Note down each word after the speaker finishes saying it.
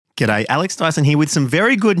G'day, Alex Dyson here with some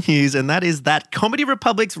very good news, and that is that Comedy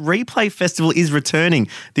Republic's Replay Festival is returning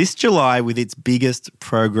this July with its biggest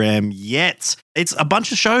program yet. It's a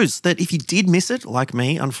bunch of shows that if you did miss it, like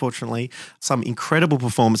me, unfortunately, some incredible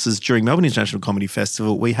performances during Melbourne International Comedy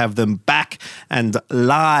Festival. We have them back and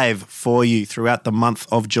live for you throughout the month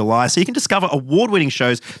of July. So you can discover award-winning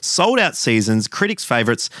shows, sold-out seasons, critics'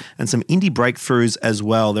 favourites, and some indie breakthroughs as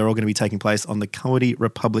well. They're all going to be taking place on the Comedy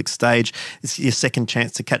Republic stage. It's your second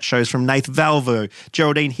chance to catch shows from Nath Valvo,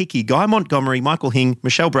 Geraldine Hickey, Guy Montgomery, Michael Hing,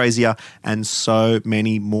 Michelle Brazier, and so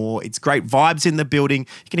many more. It's great vibes in the building.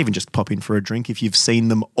 You can even just pop in for a drink if you've seen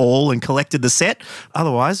them all and collected the set.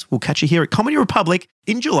 Otherwise, we'll catch you here at Comedy Republic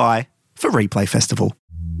in July for Replay Festival.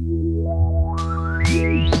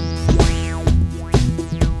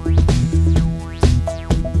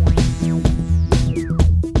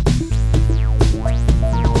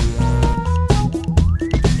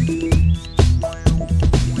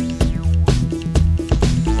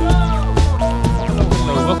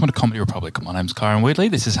 Welcome to Comedy Republic. My name's Kyron Wheatley.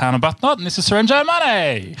 This is Arbuthnott, and this is Suren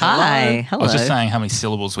Jayemanne. Hi. Hello. I was just saying how many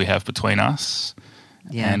syllables we have between us.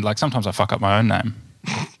 Yeah. And sometimes I fuck up my own name.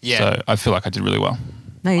 Yeah. So I feel like I did really well.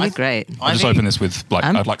 No, you did great. I'll just open this with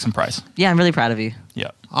I'd like some praise. Yeah, I'm really proud of you. Yeah.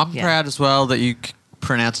 I'm proud as well that you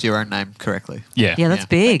pronounced your own name correctly. Yeah. Yeah, that's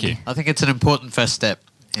big. Thank you. I think it's an important first step.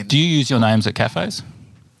 Do you use your names at cafes?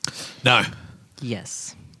 No.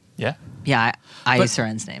 Yes. Yeah. Yeah, I use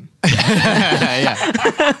Suren's name. Yeah.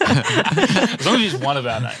 As long as you use one of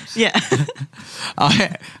our names. Yeah.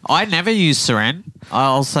 I never use Suren.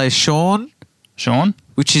 I'll say Sean,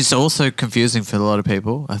 which is also confusing for a lot of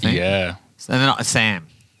people, I think. Yeah. And then Sam.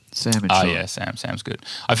 Sam and Oh, Sean. yeah, Sam's good.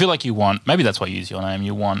 I feel like you want, maybe that's why you use your name,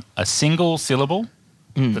 you want a single syllable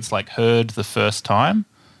that's heard the first time.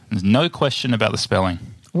 There's no question about the spelling.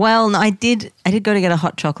 Well, no, I did go to get a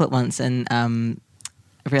hot chocolate once and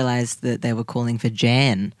realised that they were calling for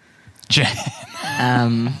Jan.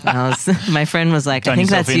 And my friend was like, I think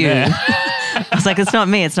that's you. I was like, it's not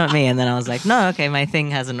me. And then I was like, no, okay, my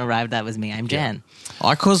thing hasn't arrived. That was me. I'm Jan.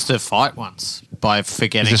 I caused a fight once by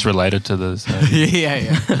forgetting. Is this related to the...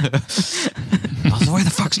 Yeah. I was like, where the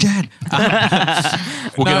fuck's Jan?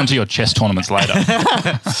 We'll get onto your chess tournaments later.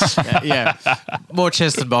 Yeah. More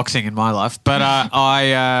chess than boxing in my life. But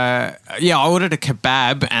I ordered a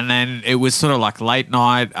kebab, and then it was sort of like late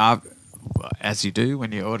night, as you do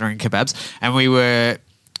when you're ordering kebabs. And we were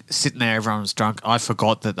sitting there, everyone was drunk. I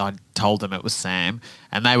forgot that I told them it was Sam,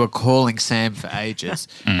 and they were calling Sam for ages.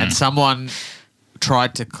 And someone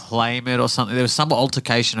tried to claim it or something. There was some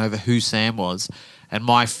altercation over who Sam was, and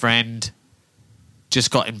my friend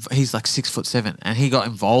just he's like 6'7", and he got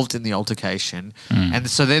involved in the altercation. And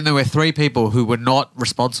so then there were three people who were not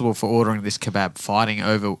responsible for ordering this kebab fighting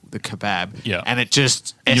over the kebab. Yeah. And it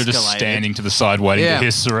just escalated. You're just standing to the side waiting to hear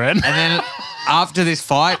Suren. And then after this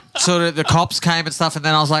fight, sort of the cops came and stuff, and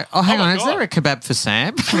then I was like, oh, hang on, is there a kebab for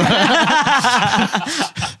Sam?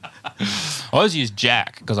 I always use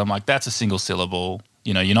Jack because I'm like, that's a single syllable.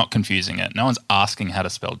 You know, you're not confusing it. No one's asking how to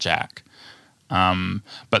spell Jack.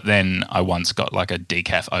 But then I once got like a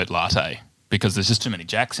decaf oat latte because there's just too many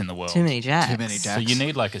Jacks in the world. Too many Jacks. So you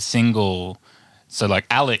need like a single. So like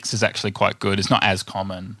Alex is actually quite good. It's not as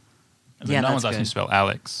common. No one's asking you to spell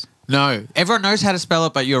Alex. No, everyone knows how to spell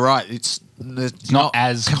it, but you're right. It's not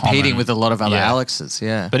as competing common with a lot of other Yeah. Alexes.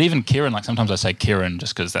 Yeah. But even Kieran, like sometimes I say Kieran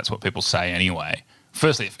just because that's what people say anyway.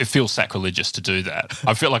 Firstly, it feels sacrilegious to do that.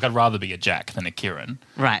 I feel like I'd rather be a Jack than a Kieran.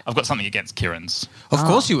 Right. I've got something against Kierans. Of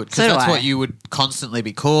course you would, because So do that's I. what you would constantly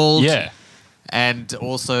be called. Yeah. And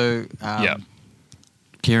also Yeah.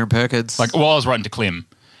 Kieran Perkins. Like, well, I was writing to Clem.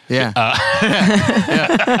 Yeah.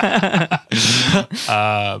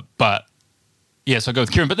 But, yeah, so I go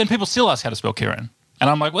with Kieran. But then people still ask how to spell Kieran. And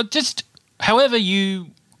I'm like, well, just whatever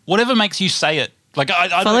makes you say it. Like, I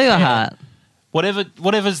Follow don't your care. heart.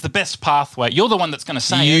 Whatever's the best pathway. You're the one that's going to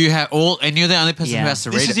say it. You have and you're the only person Yeah. who has to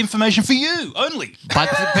read This is it. information for you only. But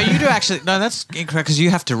you do actually, no, that's incorrect because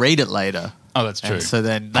you have to read it later. Oh, that's true. And so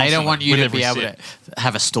then they don't want you With to be able every to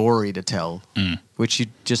have a story to tell, which you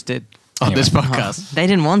just did on Anyway. this podcast. They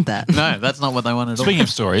didn't want that. No, that's not what they wanted at all. Speaking of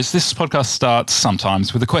stories, this podcast starts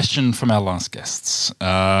sometimes with a question from our last guests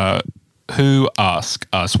who ask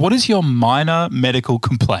us, what is your minor medical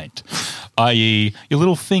complaint? I.e., your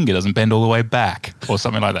little finger doesn't bend all the way back or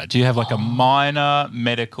something like that. Do you have like a minor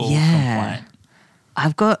medical complaint?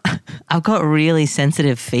 I've got really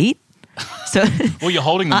sensitive feet. So Well, you're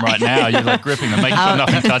holding them right now. You're like gripping them, making sure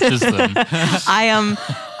nothing touches them. I've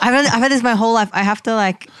had this my whole life. I have to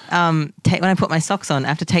when I put my socks on, I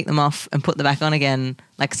have to take them off and put them back on again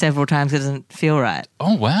like several times. It doesn't feel right.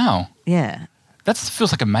 Oh, wow. Yeah. That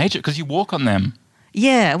feels like a major, because you walk on them.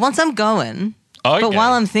 Yeah, once I'm going. Okay. But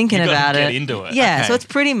while I'm thinking You gotta about get it. into it. Yeah, Okay. so it's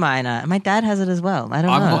pretty minor. My dad has it as well. I don't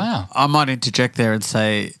know. Wow. I might interject there and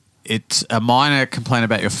say it's a minor complaint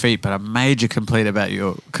about your feet, but a major complaint about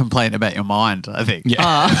your mind, I think.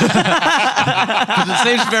 Yeah. Because it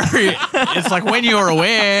seems very, it's like when you're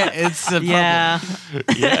aware, it's a problem. Yeah.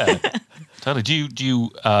 Yeah. Totally. Do you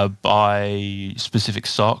buy specific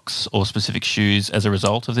socks or specific shoes as a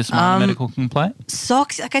result of this minor medical complaint?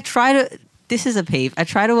 Socks, like this is a peeve. I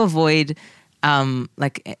try to avoid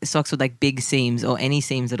like socks with like big seams or any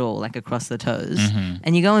seams at all, like across the toes. Mm-hmm.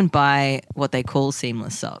 And you go and buy what they call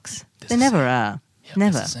seamless socks. They never are. Yeah,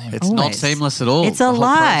 Never. it's the same. It's not Always. seamless at all. It's a The whole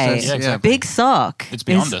lie. process. Yeah, exactly. Big sock. It's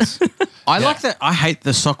beyond us. I like that. I hate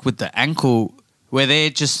the sock with the ankle where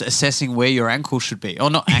they're just assessing where your ankle should be. Or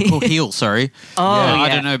not ankle, heel, sorry. Oh, I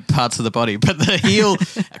yeah. don't know parts of the body. But the heel,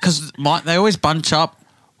 because they always bunch up.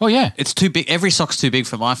 Well, yeah. It's too big. Every sock's too big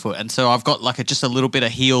for my foot. And so I've got like just a little bit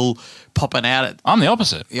of heel popping out. I'm the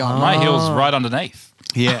opposite. Yeah. My heel's right underneath.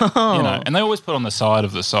 Yeah. You know, and they always put on the side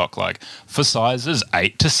of the sock like for sizes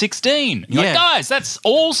 8 to 16. You're Yeah. like, guys, that's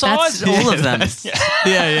all sizes. That's all of them.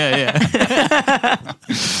 Yeah.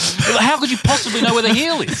 How could you possibly know where the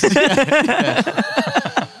heel is?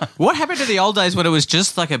 What happened to the old days when it was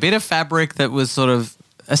just like a bit of fabric that was sort of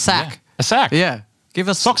a sack? A sack. Yeah. Give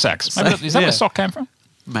us Sock sacks. Maybe is that where sock came from?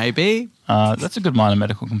 Maybe. That's a good minor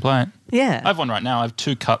medical complaint. Yeah. I have one right now. I have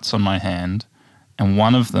 2 cuts on my hand, and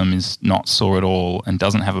one of them is not sore at all and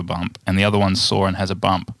doesn't have a bump, and the other one's sore and has a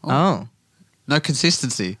bump. Oh. No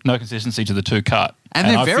consistency. No consistency to the 2 cut. And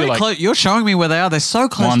they're I feel very like close. You're showing me where they are. They're so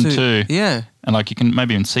close 1, to 2. Yeah. And like you can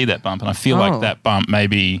maybe even see that bump, and I feel Oh. like that bump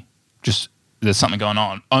maybe just there's something going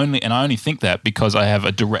on. I only think that because I have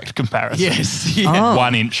a direct comparison. Yes. Yeah. Oh.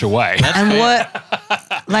 1 inch away. And what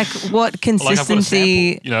Like I've got a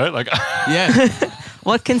consistency? sample, you know, like Yeah.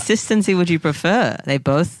 What consistency would you prefer? They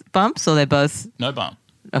both bumps or they both? no bump.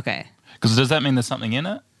 Okay. Because does that mean there's something in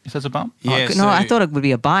it? If there's a bump? Yeah, No, I so- thought it would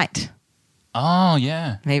be a bite. Oh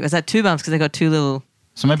yeah. Maybe was that 2 bumps because they got 2 little.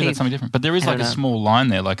 So maybe Teeth. that's something different. But there is I like a don't know. small line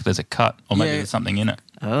there, like there's a cut, or maybe Yeah. there's something in it.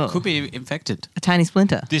 Oh. Could be infected. A tiny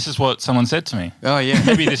splinter. This is what someone said to me. Oh, yeah.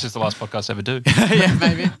 Maybe this is the last podcast I ever do. Yeah,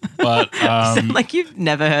 maybe. But Like you've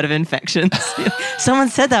never heard of infections. Someone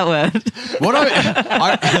said that word. What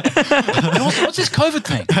and also, what's this COVID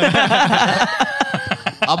thing?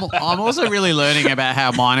 I'm also really learning about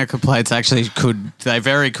how minor complaints actually they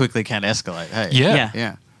very quickly can escalate. Hey. Yeah. Yeah.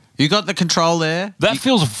 Yeah. You got the control there? That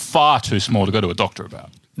feels far too small to go to a doctor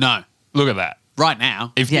about. No. Look at that. Right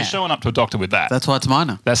now. If Yeah. you're showing up to a doctor with that, That's why it's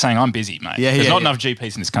minor. they're saying I'm busy, mate. Yeah, There's yeah, not yeah. enough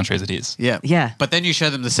GPs in this country as it is. Yeah. Yeah. But then you show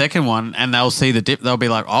them the second one and they'll see the dip. They'll be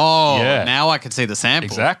like, oh, Yeah. now I can see the sample.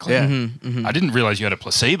 Exactly. Yeah. I didn't realize you had a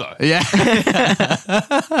placebo. Yeah.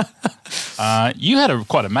 You had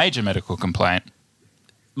quite a major medical complaint.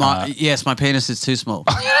 Yes, my penis is too small.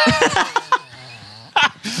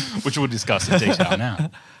 Which we'll discuss in detail now.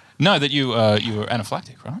 No, that you were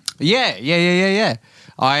anaphylactic, right? Yeah.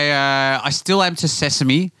 I still am to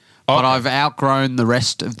sesame, but Okay. I've outgrown the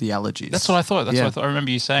rest of the allergies. That's what I thought. That's Yeah. what I thought. I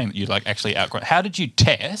remember you saying that you'd like actually outgrown. How did you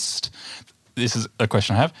test? This is a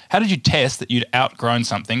question I have. How did you test that you'd outgrown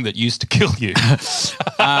something that used to kill you?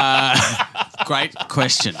 Great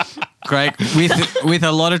question. Great with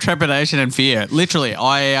a lot of trepidation and fear. Literally,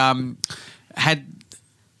 I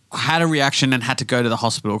had a reaction and had to go to the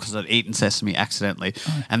hospital because I'd eaten sesame accidentally.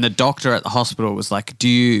 And the doctor at the hospital was like,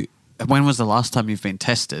 when was the last time you've been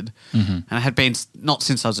tested? And it had been not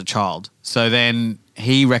since I was a child. So then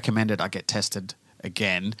he recommended I get tested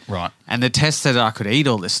again. Right. And the test said I could eat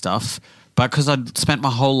all this stuff, but because I'd spent my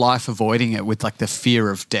whole life avoiding it with like the fear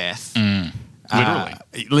of death.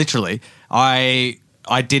 Literally, I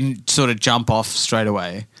didn't sort of jump off straight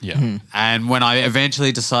away. Yeah. And when I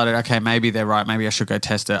eventually decided, okay, maybe they're right, maybe I should go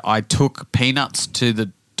test it, I took peanuts to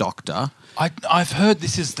the doctor. I've heard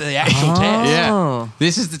this is the actual test. Oh.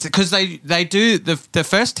 This is because they do the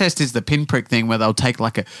first test is the pinprick thing where they'll take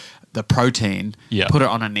like the protein, Yeah. put it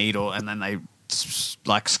on a needle, and then they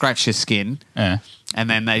like scratch your skin. Yeah. And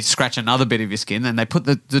then they scratch another bit of your skin, and they put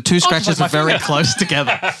the two scratches like my are very finger. close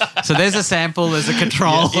together. So there's a sample, there's a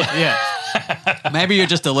control. Yeah. Maybe you're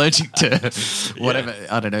just allergic to whatever.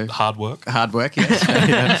 I don't know. Hard work. Hard work, yes.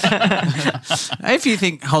 Yeah. If you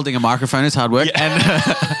think holding a microphone is hard work. And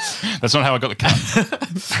That's not how I got the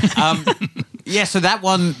cut. yeah, so that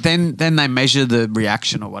one, then they measure the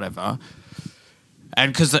reaction or whatever.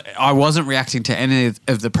 And because I wasn't reacting to any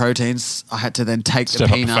of the proteins, I had to then take Step the up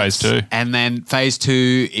to peanuts. phase 2. And then phase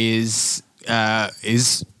 2 is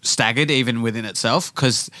staggered even within itself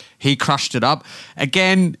because he crushed it up.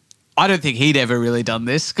 Again, I don't think he'd ever really done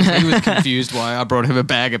this because he was confused why I brought him a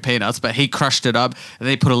bag of peanuts, but he crushed it up and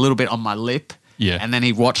then he put a little bit on my lip. Yeah. And then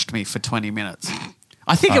he watched me for 20 minutes.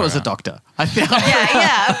 I think it was a doctor. Okay.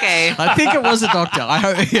 I think it was a doctor. I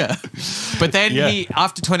hope, yeah. But then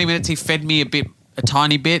after 20 minutes, he fed me a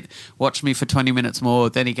tiny bit, watched me for 20 minutes more.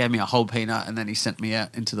 Then he gave me a whole peanut and then he sent me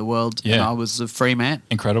out into the world. Yeah. And I was a free man.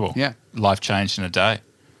 Incredible. Yeah. Life changed in a day.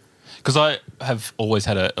 Because I have always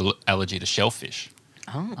had an allergy to shellfish.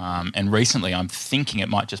 Oh. And recently I'm thinking it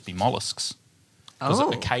might just be mollusks. Because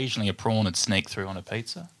Oh. occasionally a prawn would sneak through on a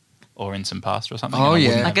pizza or in some pasta or something. Oh, and I yeah.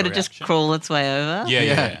 wouldn't Like have a it'd just reaction. crawl its way over.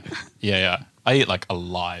 Yeah. I eat like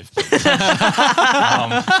alive. The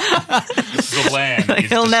land Like, is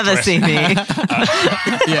he'll never see distressing.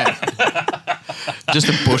 me. Yeah. Just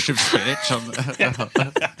a bush of spinach on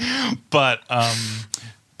the... But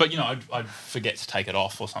you know, I'd forget to take it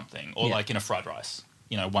off or something. Or like in a fried rice,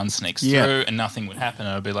 you know, one sneaks through and nothing would happen.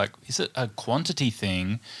 And I'd be like, is it a quantity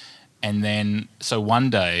thing? And then, so one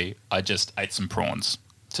day I just ate some prawns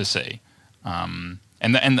to see. And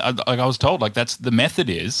like I was told, like that's the method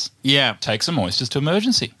is take some oysters to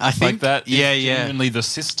emergency. I think like that is yeah. genuinely the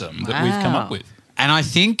system that we've come up with. And I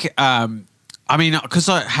think, I mean, because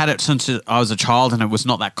I had it since I was a child and it was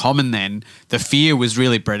not that common then, the fear was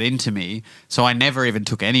really bred into me. So I never even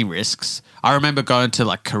took any risks. I remember going to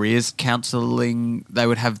like careers counselling. They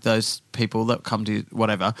would have those people that come to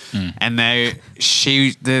whatever. And not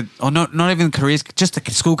even careers, just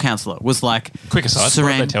a school counsellor was like. Quick aside,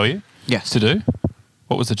 what did they tell you to do?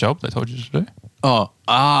 What was the job they told you to do?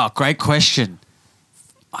 Great question.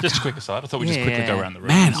 Just a quick aside. I thought we'd just quickly go around the room.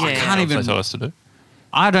 Man, and I see can't what even. they told us to do.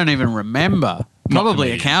 I don't even remember. Probably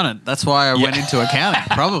me. accountant. That's why I went into accounting.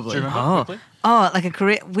 Probably. Do you remember quickly? Oh, like a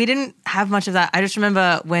career. We didn't have much of that. I just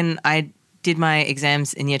remember when I did my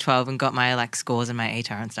exams in year 12 and got my like scores and my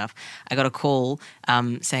ATAR and stuff, I got a call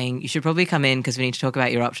saying you should probably come in because we need to talk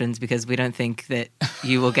about your options because we don't think that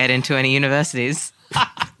you will get into any universities.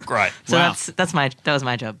 Great. So Wow. that was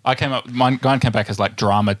my job. Mine came back as like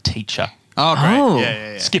drama teacher. Oh, great. Oh.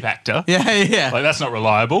 Yeah. Skip actor. Yeah. Like that's not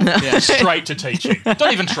reliable. Straight to teaching.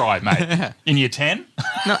 Don't even try, mate. In year 10?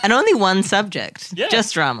 No, and only one subject, Yeah.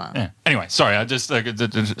 just drama. Yeah. Anyway, sorry. I just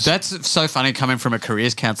That's so funny coming from a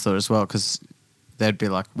careers counsellor as well because they'd be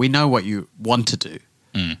like, we know what you want to do,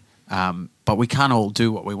 but we can't all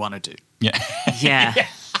do what we want to do. yeah. Yeah.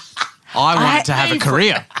 I wanted to have a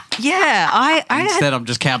career. Yeah, Instead, I'm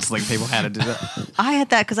just counselling people how to do that. I had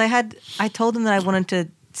that because I told them that I wanted to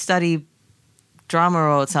study drama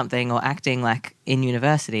or something or acting like in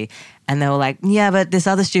university, and they were like, "Yeah, but this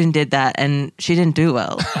other student did that and she didn't do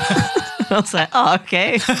well." I was like, "Oh,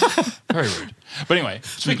 okay." Very rude. But anyway,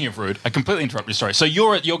 speaking of rude, I completely interrupted your story. So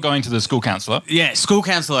you're going to the school counsellor. Yeah, school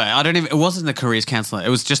counsellor. It wasn't the careers counsellor. It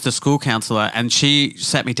was just the school counsellor. And she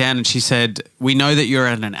sat me down and she said, we know that you're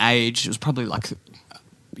at an age, it was probably like,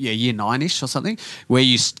 year 9-ish or something, where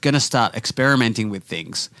you're going to start experimenting with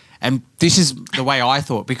things. And this is the way I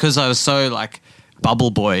thought, because I was so like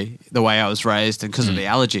bubble boy, the way I was raised and because of the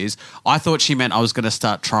allergies, I thought she meant I was going to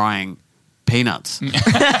start trying peanuts. And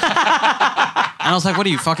I was like, what are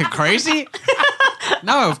you, fucking crazy?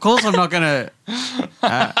 No, of course I'm not going to.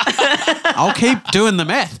 I'll keep doing the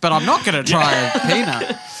meth, but I'm not going to try a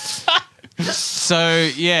peanut. So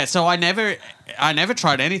I never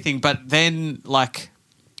tried anything. But then, like,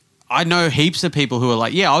 I know heaps of people who are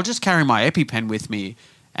like, yeah, I'll just carry my EpiPen with me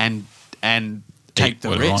and take the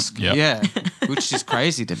what I want. risk. Yep. Yeah, which is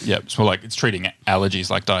crazy to me. Yeah, it's more like it's treating allergies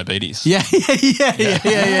like diabetes. Yeah.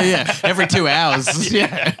 Every 2 hours.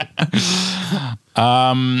 Yeah.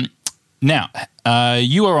 Now,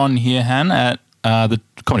 you are on here, Han, at the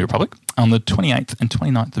Comedy Republic on the 28th and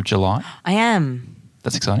 29th of July. I am.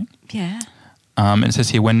 That's exciting. Yeah. And it says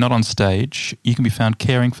here, when not on stage, you can be found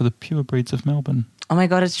caring for the pure breeds of Melbourne. Oh my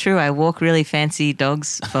God, it's true. I walk really fancy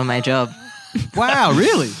dogs for my job. Wow,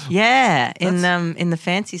 really? Yeah, in the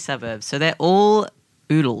fancy suburbs. So they're all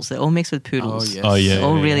oodles. They're all mixed with poodles. Oh, yes. Oh, yeah.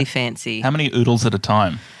 All yeah, really yeah. fancy. How many oodles at a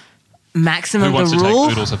time? Maximum. Who wants the to rule.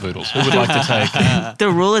 take oodles of oodles? Who would like to take? The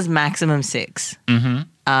rule is maximum 6. Mm-hmm.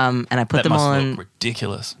 And I put That them must all look in.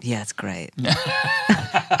 ridiculous. Yeah, it's great.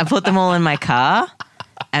 I put them all in my car,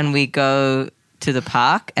 and we go to the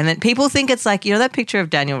park. And then people think it's like, you know that picture of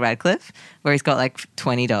Daniel Radcliffe where he's got like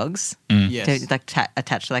 20 dogs Yes. like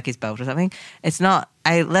attached to like his belt or something? It's not.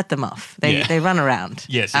 I let them off. They run around.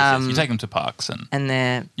 Yes. You take them to parks and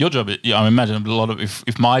they're your job. I imagine a lot of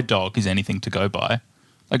if my dog is anything to go by,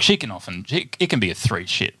 like she can often it can be a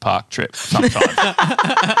 3-shit park trip sometimes,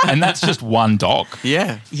 and that's just one dog.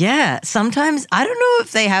 Yeah. Yeah, sometimes I don't know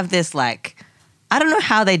if they have this like, I don't know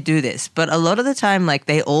how they do this, but a lot of the time like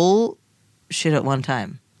they all shit at one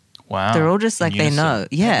time. Wow. They're all just like, they Unison. know.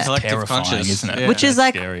 Yeah. Collective Terrifying, conscious. isn't it? Yeah. Which is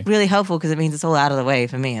That's like scary. really helpful because it means it's all out of the way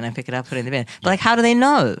for me and I pick it up, put it in the bin. But like, how do they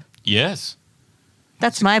know? Yes.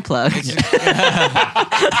 That's my plug.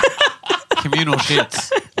 Communal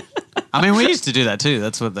shits. I mean, we used to do that too.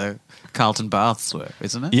 That's what the Carlton baths were,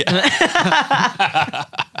 isn't it? Yeah.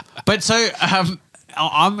 But so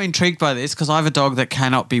I'm intrigued by this because I have a dog that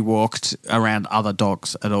cannot be walked around other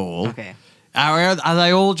dogs at all. Okay. Are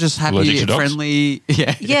they all just Allergic happy, to dogs? friendly?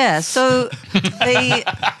 Yeah. Yeah, so because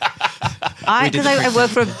I work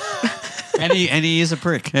for And he is a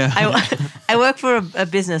prick. Yeah. I work for a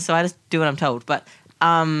business, so I just do what I'm told. But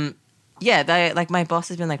yeah, they like my boss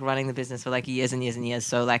has been like running the business for like years and years and years.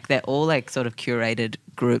 So like they're all like sort of curated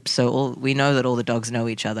groups. So we know that all the dogs know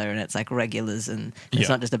each other, and it's like regulars, and it's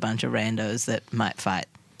not just a bunch of randos that might fight.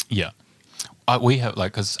 Yeah. We have,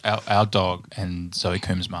 like, because our dog and Zoe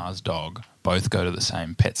Coombs-Mar's dog both go to the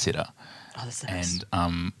same pet sitter. Oh, that's nice.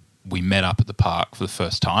 And we met up at the park for the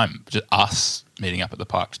first time, just us meeting up at the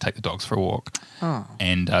park to take the dogs for a walk. Oh.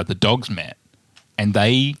 And the dogs met, and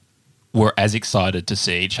they were as excited to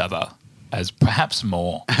see each other as perhaps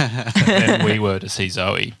more than we were to see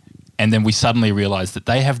Zoe. And then we suddenly realized that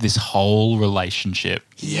they have this whole relationship,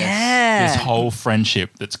 Yeah. this whole friendship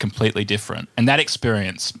that's completely different. And that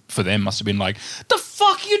experience for them must have been like, the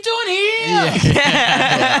fuck are you doing here?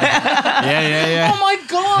 Yeah. Oh my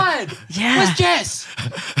God. Yeah. Where's Jess?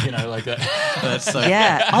 You know, like that. That's so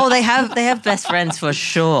Yeah. Oh, they have best friends for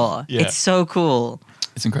sure. Yeah. It's so cool.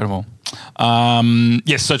 It's incredible.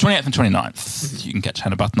 Yes, so 28th and 29th, you can catch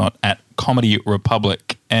Arbuthnott at Comedy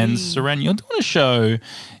Republic. And Suren, you're doing a show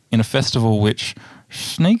in a festival which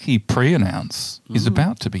sneaky pre-announce is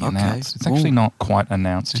about to be announced. It's actually not quite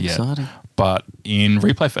announced Exciting. yet. But in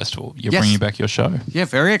Replay Festival, you're bringing back your show. Yeah,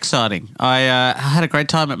 very exciting. I had a great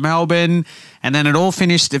time at Melbourne, and then it all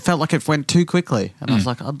finished. It felt like it went too quickly, and I was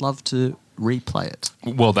like, I'd love to replay it.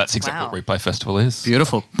 Well, that's exactly Wow. what Replay Festival is.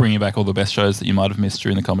 Beautiful. Bringing back all the best shows that you might have missed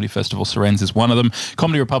during the Comedy Festival. Suren's is one of them.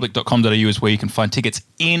 ComedyRepublic.com.au is where you can find tickets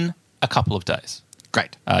in a couple of days.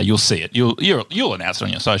 Great. You'll see it. You'll announce it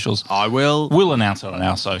on your socials. I will. We'll announce it on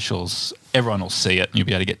our socials. Everyone will see it, and you'll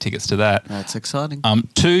be able to get tickets to that. That's exciting.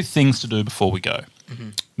 Two things to do before we go.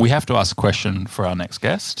 We have to ask a question for our next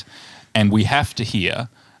guest, and we have to hear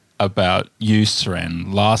about you,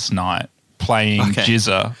 Suren, last night playing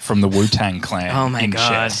Jizza from the Wu-Tang Clan Oh my in God.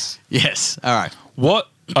 chess. Yes. All right.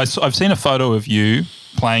 I've seen a photo of you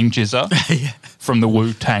playing Jizza from the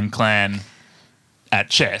Wu-Tang Clan at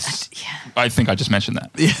chess. I think I just mentioned that.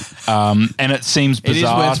 Yeah. And it seems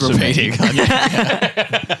bizarre it is worth repeating.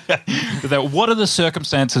 What are the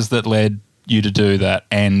circumstances that led you to do that?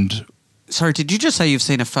 And Sorry, did you just say you've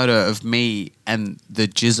seen a photo of me and the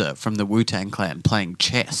Jizza from the Wu-Tang Clan playing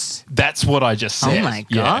chess? that's what I just said. Oh my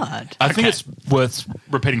Yeah. God. I think it's worth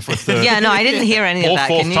repeating for a third. Yeah, no, I didn't hear any or of that.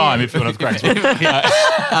 fourth Can you? time if you want to correct me.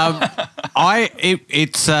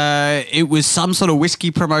 It was some sort of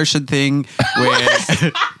whiskey promotion thing where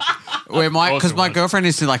because my girlfriend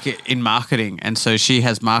is like in marketing, and so she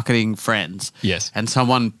has marketing friends. Yes. And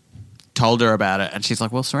someone told her about it, and she's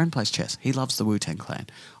like, "Well, Suren plays chess. He loves the Wu-Tang Clan.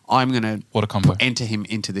 I'm going to What a combo. enter him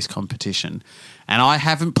into this competition." And I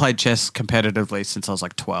haven't played chess competitively since I was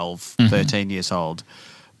like 12, 13 years old.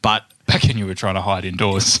 But Back when you were trying to hide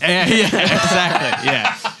indoors. yeah, exactly.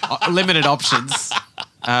 Yeah, limited options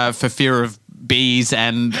for fear of bees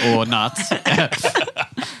and or nuts.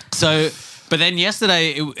 So, but then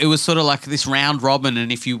yesterday it was sort of like this round robin,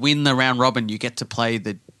 and if you win the round robin, you get to play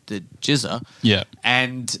the Jizza. Yeah.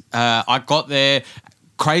 And I got there.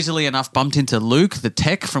 Crazily enough, bumped into Luke, the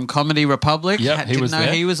tech from Comedy Republic. Yep, he was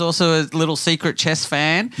there. He was also a little secret chess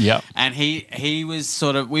fan. Yep. And he was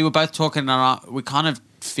sort of, we were both talking, and we kind of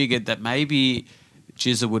figured that maybe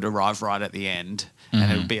Jizza would arrive right at the end,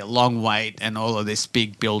 and it would be a long wait and all of this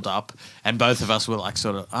big build up. And both of us were like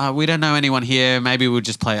sort of, we don't know anyone here. Maybe we'll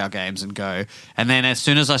just play our games and go. And then as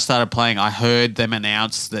soon as I started playing, I heard them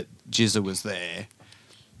announce that Jizza was there.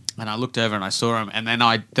 And I looked over and I saw him, and then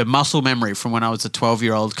the muscle memory from when I was a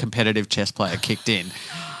 12-year-old competitive chess player kicked in.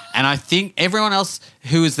 And I think everyone else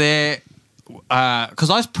who was there, because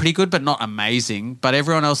I was pretty good but not amazing, but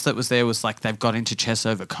everyone else that was there was like they've got into chess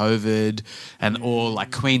over COVID, or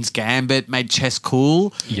like Queen's Gambit made chess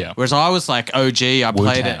cool. Yeah. Whereas I was like OG, I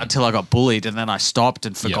played it Wu-Tang. until I got bullied, and then I stopped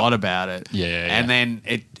and forgot about it. Yeah. And then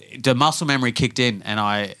the muscle memory kicked in, and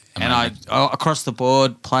I across the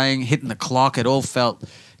board playing, hitting the clock, it all felt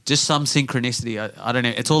just some synchronicity. I don't know.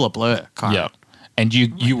 It's all a blur. Kind Yeah. of. And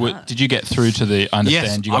did you get through to the, I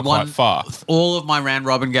understand you got I won quite far. all of my round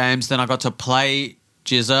robin games. Then I got to play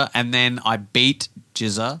Jizza, and then I beat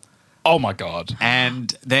Jizza. Oh my God.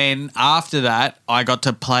 And then after that, I got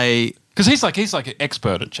to play. Because he's like an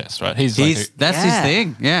expert at chess, right? That's his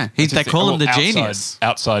thing. Yeah. They call him the genius.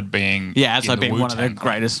 Outside being outside being one of the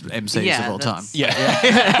greatest MCs of all time.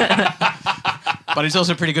 Yeah. But he's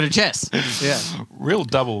also pretty good at chess. Yeah. Real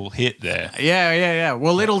double hit there. Yeah.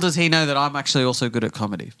 Well, little does he know that I'm actually also good at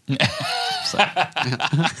comedy.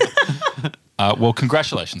 Well,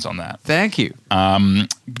 congratulations on that. Thank you.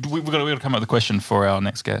 We've got to come up with a question for our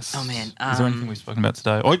next guest. Oh, man. Is there anything we've spoken about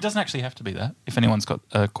today? Or it doesn't actually have to be that. If anyone's got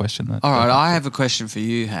a question. All right, I have a question for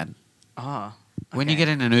you, Han. Oh, okay. When you get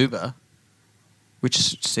in an Uber, which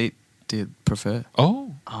seat do you prefer?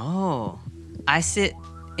 Oh. I sit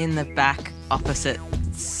in the back opposite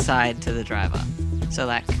side to the driver. So,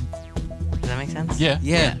 like, does that make sense? Yeah.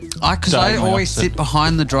 Because I always sit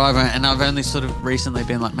behind the driver, and I've only sort of recently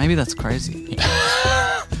been like, maybe that's crazy.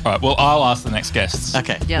 All right, well, I'll ask the next guests.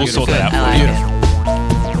 Okay. Yeah, we'll sort that out I for like you. it.